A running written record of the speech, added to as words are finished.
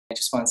I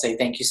just want to say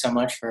thank you so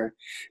much for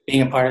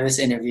being a part of this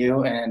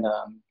interview and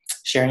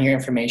sharing your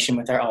information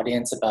with our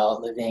audience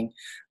about living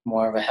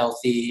more of a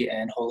healthy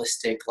and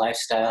holistic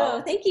lifestyle.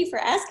 Oh, thank you for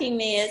asking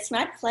me. It's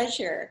my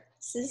pleasure.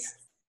 This has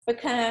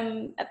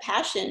become a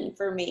passion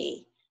for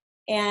me.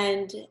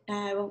 And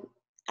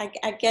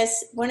I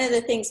guess one of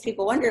the things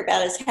people wonder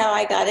about is how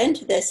I got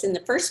into this in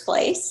the first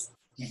place.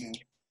 Mm-hmm.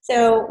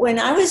 So when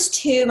I was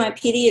 2, my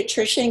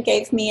pediatrician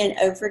gave me an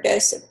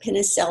overdose of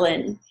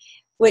penicillin,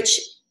 which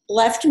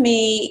left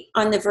me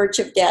on the verge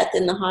of death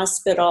in the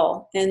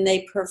hospital. And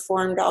they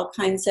performed all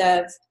kinds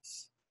of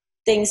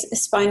things,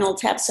 spinal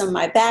taps on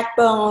my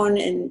backbone,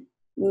 and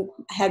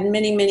had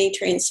many, many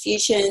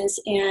transfusions.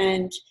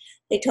 And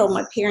they told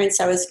my parents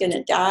I was going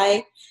to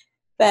die.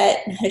 But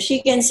as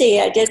you can see,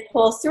 I did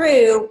pull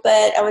through,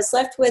 but I was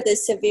left with a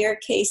severe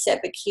case of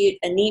acute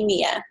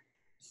anemia.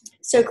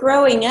 So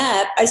growing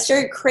up, I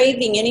started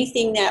craving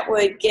anything that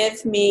would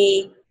give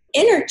me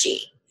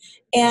energy.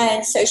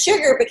 And so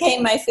sugar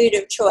became my food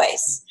of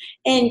choice.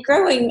 And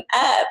growing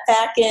up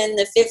back in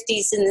the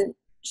 50s and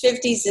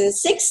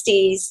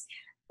 60s,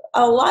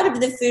 a lot of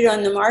the food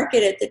on the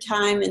market at the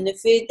time and the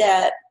food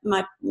that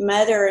my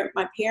mother and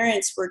my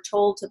parents were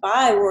told to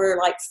buy were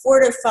like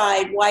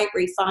fortified, white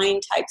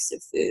refined types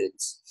of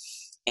foods.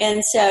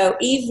 And so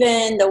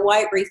even the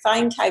white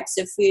refined types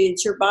of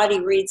foods, your body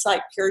reads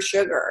like pure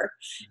sugar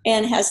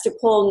and has to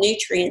pull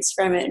nutrients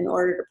from it in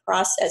order to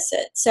process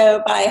it.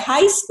 So by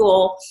high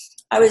school,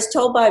 I was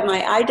told by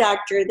my eye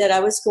doctor that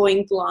I was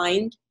going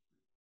blind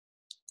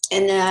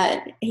and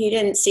that he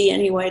didn't see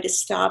any way to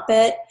stop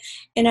it.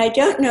 And I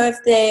don't know if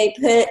they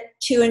put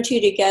 2 and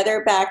 2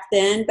 together back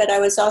then, but I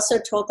was also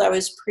told I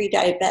was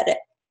pre-diabetic.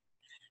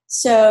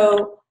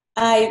 So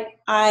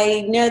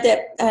I know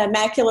that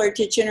macular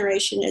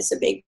degeneration is a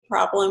big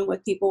problem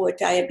with people with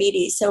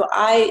diabetes. So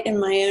I, in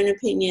my own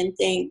opinion,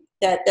 think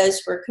that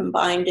those were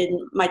combined and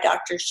my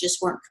doctors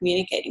just weren't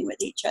communicating with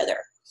each other.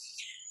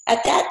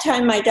 At that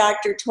time, my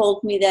doctor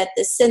told me that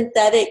the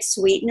synthetic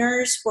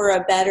sweeteners were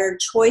a better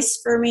choice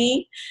for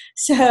me.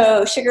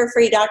 So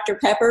sugar-free Dr.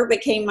 Pepper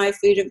became my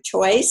food of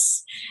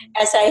choice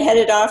as I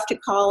headed off to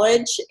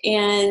college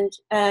and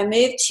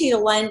moved to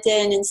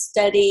London and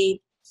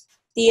studied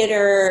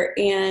theater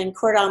and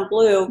cordon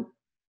bleu.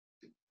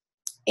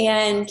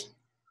 And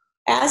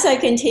as I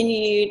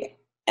continued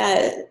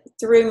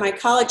through my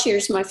college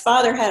years, my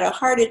father had a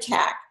heart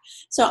attack.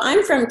 So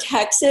I'm from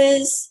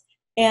Texas.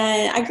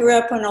 And I grew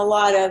up on a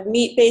lot of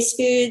meat-based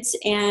foods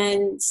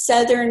and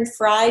southern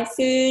fried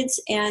foods.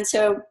 And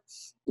so,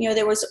 you know,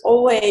 there was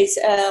always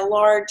a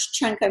large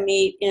chunk of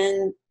meat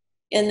in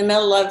the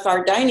middle of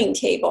our dining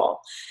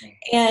table.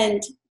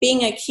 And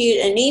being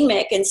acute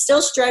anemic and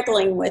still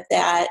struggling with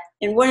that.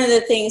 And one of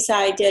the things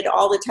I did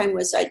all the time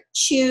was I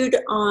chewed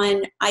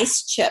on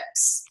ice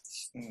chips.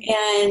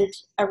 And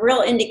a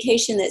real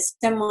indication that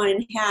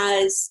someone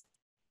has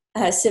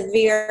a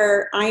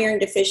severe iron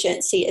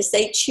deficiency is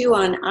they chew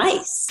on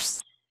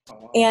ice.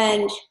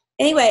 And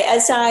anyway,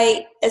 as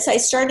I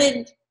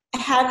started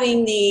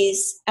having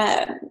these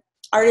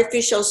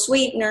artificial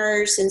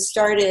sweeteners and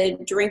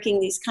started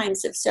drinking these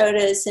kinds of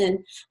sodas, and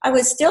I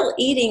was still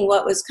eating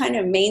what was kind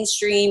of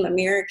mainstream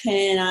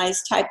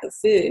Americanized type of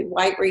food,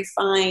 white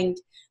refined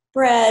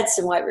breads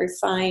and white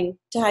refined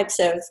types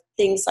of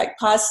things like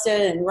pasta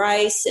and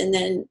rice and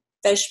then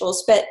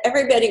vegetables. But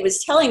everybody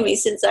was telling me,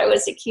 since I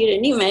was acute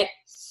anemic,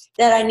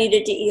 that I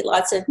needed to eat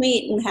lots of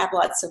meat and have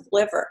lots of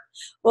liver.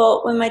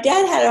 Well, when my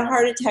dad had a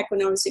heart attack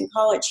when I was in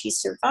college, he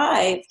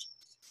survived.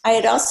 I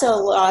had also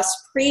lost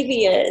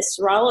previous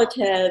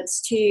relatives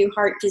to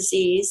heart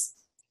disease.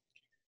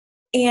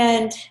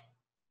 And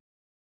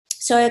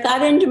so I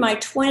got into my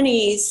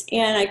 20s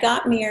and I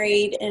got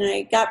married and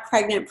I got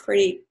pregnant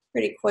pretty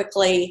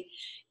quickly.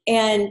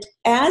 And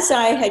as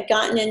I had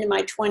gotten into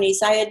my 20s,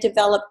 I had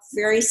developed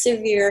very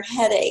severe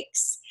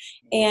headaches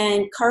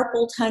and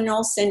carpal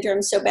tunnel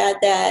syndrome so bad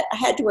that I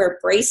had to wear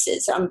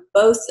braces on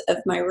both of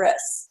my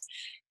wrists.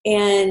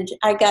 And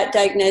I got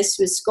diagnosed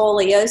with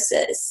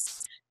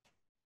scoliosis.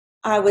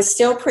 I was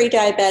still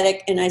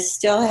pre-diabetic and I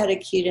still had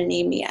acute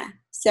anemia.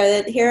 So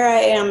that here I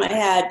am, I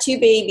had 2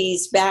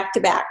 babies back to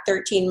back,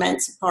 13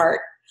 months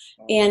apart.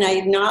 And I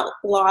had not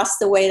lost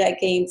the weight I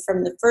gained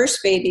from the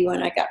first baby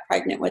when I got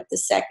pregnant with the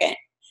second.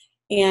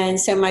 And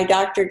so my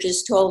doctor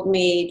just told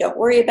me, don't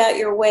worry about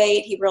your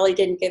weight. He really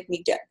didn't give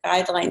me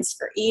guidelines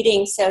for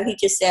eating. So he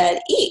just said,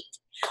 eat.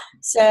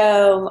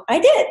 So I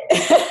did.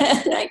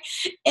 And I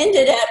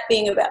ended up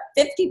being about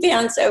 50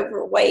 pounds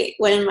overweight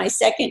when my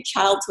second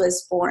child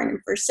was born. And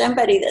for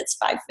somebody that's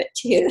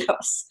 5'2", that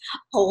was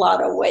a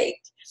lot of weight.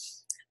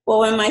 Well,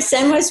 when my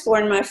son was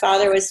born, my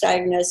father was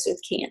diagnosed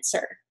with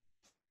cancer.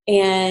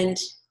 And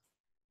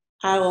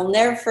I will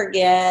never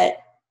forget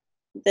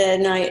the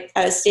night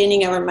I was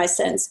standing over my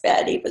son's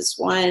bed. He was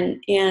 1,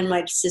 and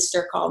my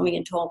sister called me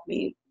and told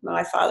me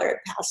my father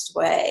had passed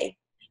away.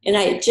 And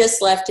I had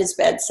just left his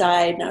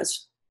bedside, and I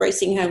was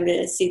racing home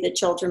to see the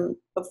children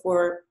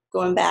before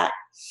going back.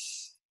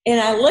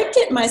 And I looked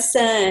at my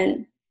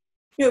son,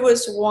 who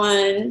was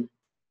 1,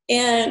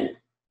 and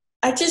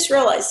I just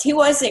realized he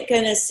wasn't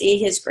going to see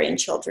his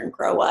grandchildren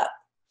grow up.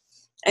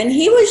 And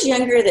he was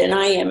younger than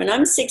I am, and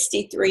I'm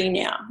 63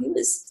 now. He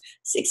was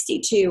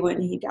 62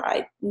 when he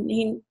died. And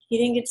he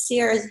didn't get to see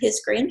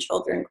his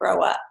grandchildren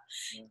grow up.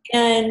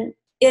 And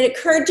it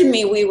occurred to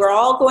me, we were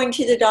all going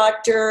to the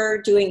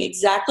doctor, doing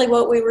exactly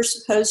what we were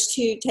supposed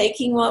to,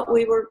 taking what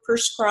we were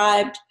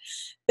prescribed,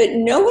 but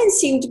no one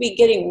seemed to be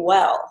getting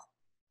well.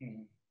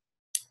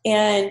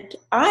 And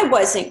I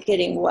wasn't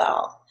getting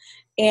well.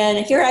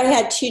 And here I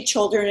had 2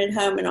 children at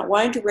home, and I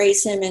wanted to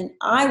raise them, and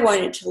I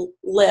wanted to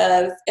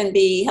live and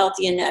be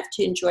healthy enough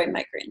to enjoy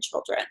my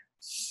grandchildren.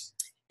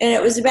 And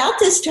it was about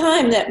this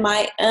time that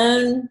my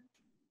own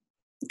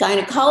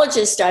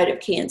gynecologist died of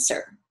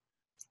cancer.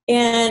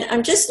 And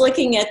I'm just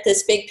looking at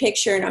this big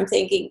picture, and I'm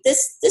thinking,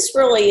 this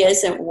really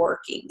isn't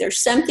working.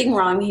 There's something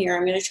wrong here.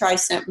 I'm going to try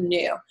something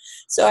new.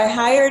 So I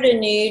hired a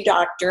new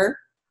doctor,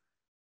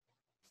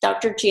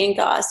 Dr. Jan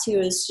Goss, who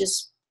was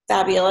just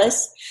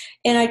fabulous.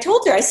 And I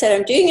told her, I said,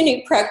 I'm doing a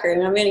new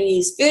program. I'm going to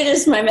use food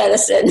as my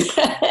medicine.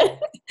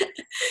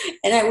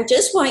 And I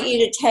just want you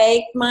to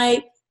take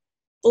my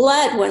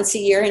blood once a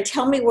year and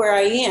tell me where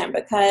I am.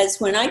 Because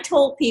when I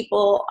told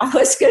people I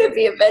was going to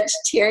be a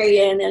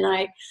vegetarian and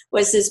I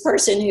was this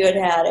person who had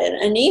had an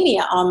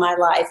anemia all my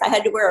life, I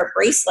had to wear a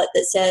bracelet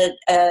that said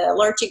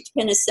allergic to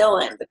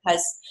penicillin,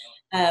 because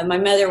my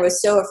mother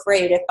was so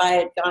afraid if I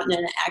had gotten in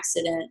an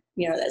accident,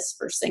 that's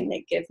the first thing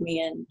they'd give me,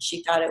 and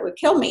she thought it would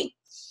kill me.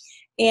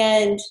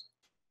 And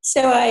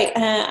so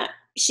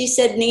she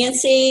said,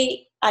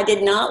 Nancy, I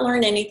did not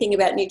learn anything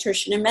about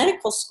nutrition in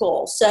medical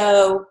school.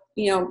 So,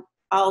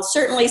 I'll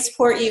certainly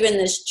support you in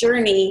this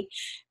journey,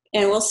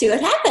 and we'll see what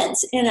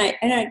happens. And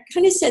I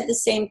kind of said the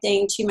same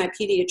thing to my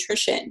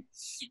pediatrician.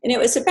 And it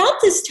was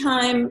about this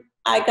time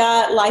I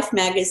got Life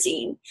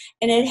magazine,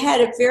 and it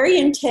had a very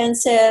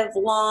intensive,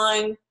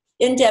 long,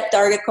 in-depth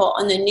article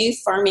on the new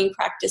farming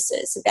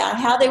practices, about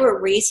how they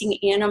were raising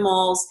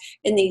animals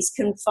in these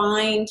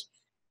confined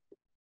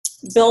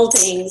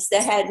buildings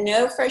that had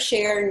no fresh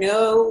air,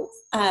 no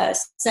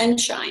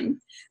sunshine,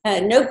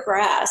 no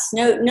grass,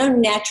 no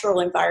natural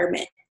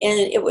environment.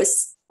 And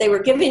they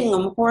were giving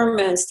them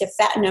hormones to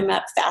fatten them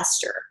up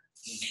faster.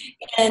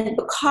 And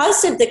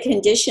because of the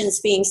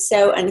conditions being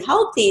so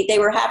unhealthy, they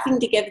were having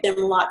to give them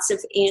lots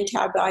of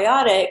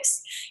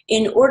antibiotics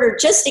in order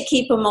just to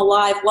keep them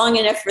alive long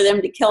enough for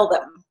them to kill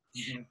them,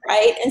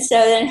 right? And so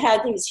then it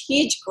had these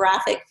huge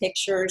graphic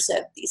pictures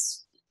of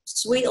these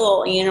sweet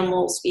little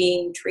animals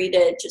being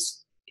treated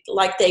just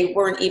like they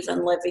weren't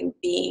even living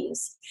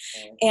beings.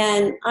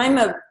 And I'm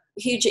a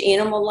huge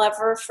animal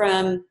lover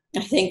from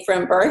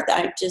birth.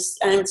 I'm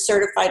a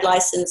certified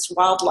licensed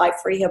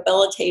wildlife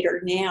rehabilitator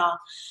now.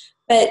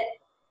 But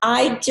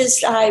I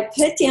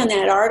put down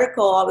that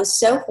article. I was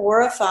so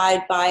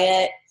horrified by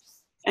it.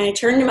 And I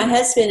turned to my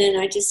husband and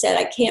I just said,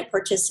 I can't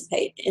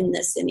participate in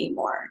this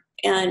anymore.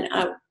 And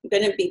I'm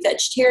going to be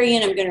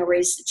vegetarian. I'm going to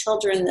raise the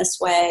children this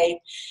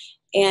way.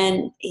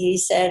 And he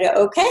said,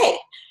 okay.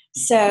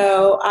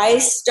 So I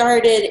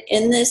started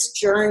in this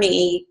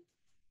journey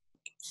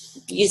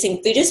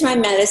using food as my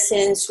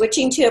medicine,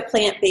 switching to a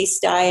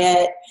plant-based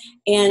diet.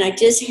 And I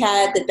just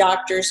had the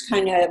doctors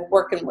kind of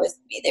working with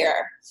me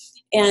there.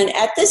 And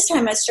at this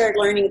time, I started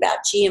learning about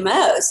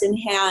GMOs and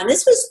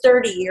this was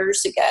 30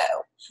 years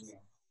ago.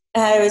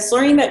 I was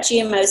learning about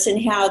GMOs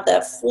and how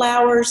the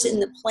flowers in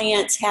the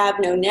plants have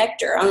no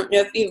nectar. I don't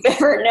know if you've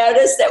ever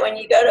noticed that when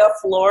you go to a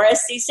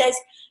florist, he says,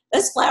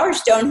 those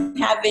flowers don't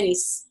have any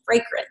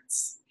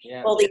fragrance.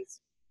 Yeah. Well, these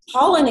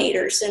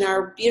pollinators in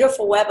our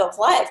beautiful web of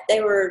life,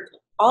 they were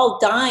all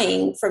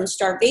dying from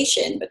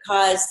starvation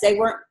because they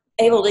weren't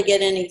able to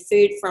get any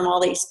food from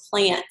all these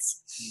plants.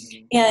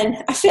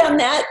 And I found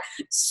that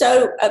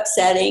so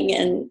upsetting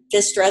and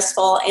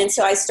distressful. And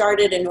so I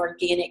started an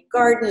organic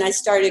garden. I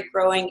started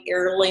growing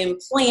heirloom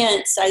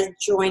plants. I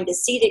joined a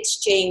seed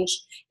exchange,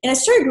 and I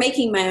started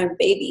making my own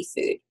baby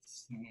food.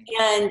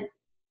 And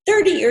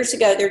 30 years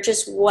ago, there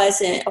just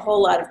wasn't a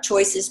whole lot of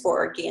choices for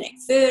organic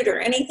food or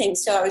anything.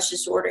 So I was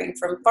just ordering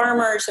from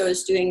farmers. I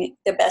was doing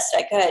the best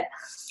I could.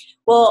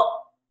 Well,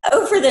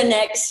 over the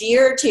next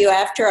year or two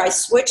after I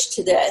switched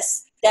to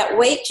this, that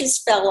weight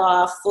just fell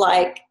off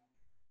like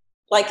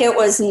it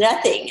was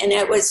nothing. And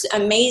it was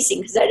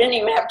amazing because I didn't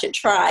even have to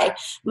try.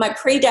 My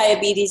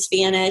pre-diabetes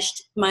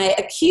vanished. My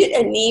acute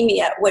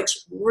anemia, which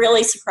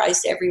really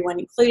surprised everyone,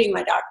 including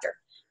my doctor,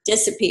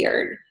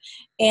 disappeared.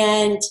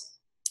 And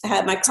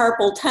my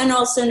carpal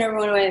tunnel syndrome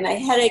went away. My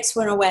headaches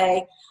went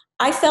away.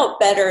 I felt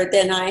better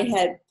than I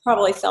had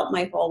probably felt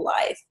my whole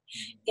life.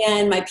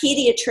 And my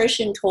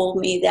pediatrician told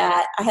me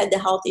that I had the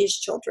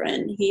healthiest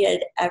children he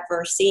had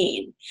ever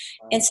seen.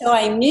 And so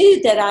I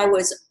knew that I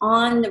was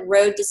on the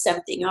road to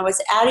something. I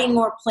was adding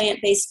more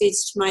plant-based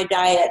foods to my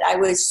diet. I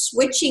was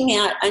switching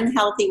out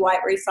unhealthy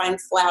white refined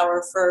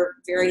flour for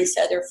various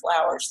other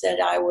flours that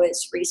I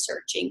was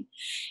researching.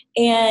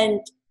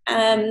 And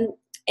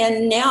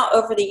now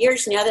over the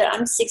years, now that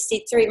I'm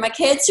 63, my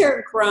kids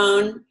are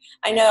grown.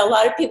 I know a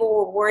lot of people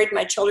were worried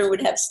my children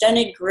would have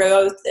stunted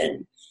growth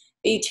and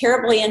be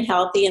terribly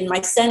unhealthy. And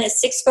my son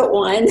is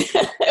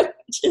 6'1",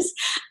 which is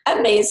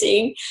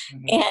amazing.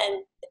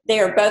 And they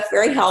are both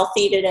very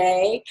healthy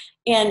today.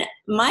 And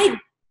my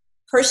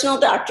personal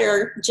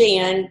doctor,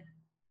 Jan,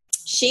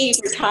 she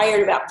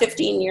retired about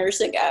 15 years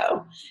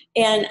ago.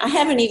 And I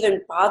haven't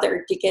even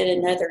bothered to get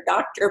another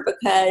doctor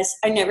because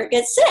I never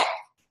get sick.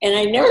 And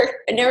I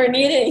never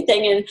need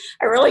anything. And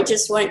I really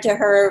just went to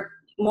her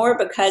more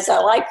because I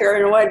like her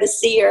and I wanted to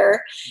see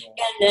her.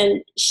 And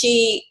then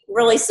she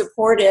really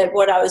supported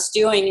what I was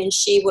doing, and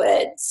she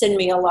would send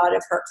me a lot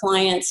of her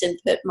clients and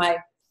put my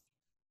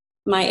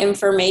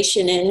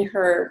information in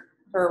her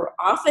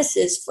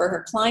offices for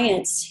her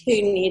clients who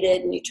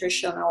needed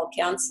nutritional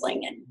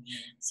counseling. And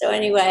so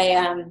anyway,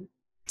 I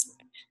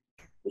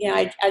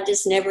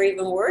just never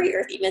even worry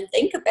or even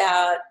think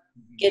about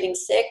getting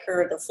sick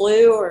or the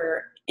flu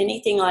or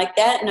anything like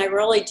that. And I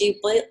really do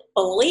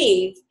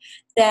believe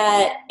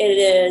that it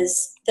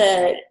is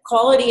the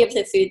quality of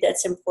the food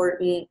that's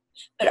important,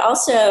 but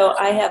also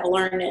I have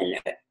learned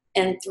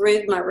and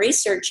through my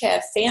research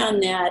have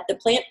found that the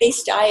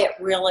plant-based diet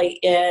really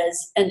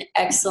is an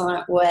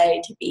excellent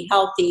way to be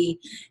healthy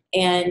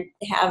and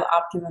have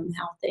optimum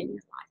health in your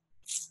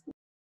life.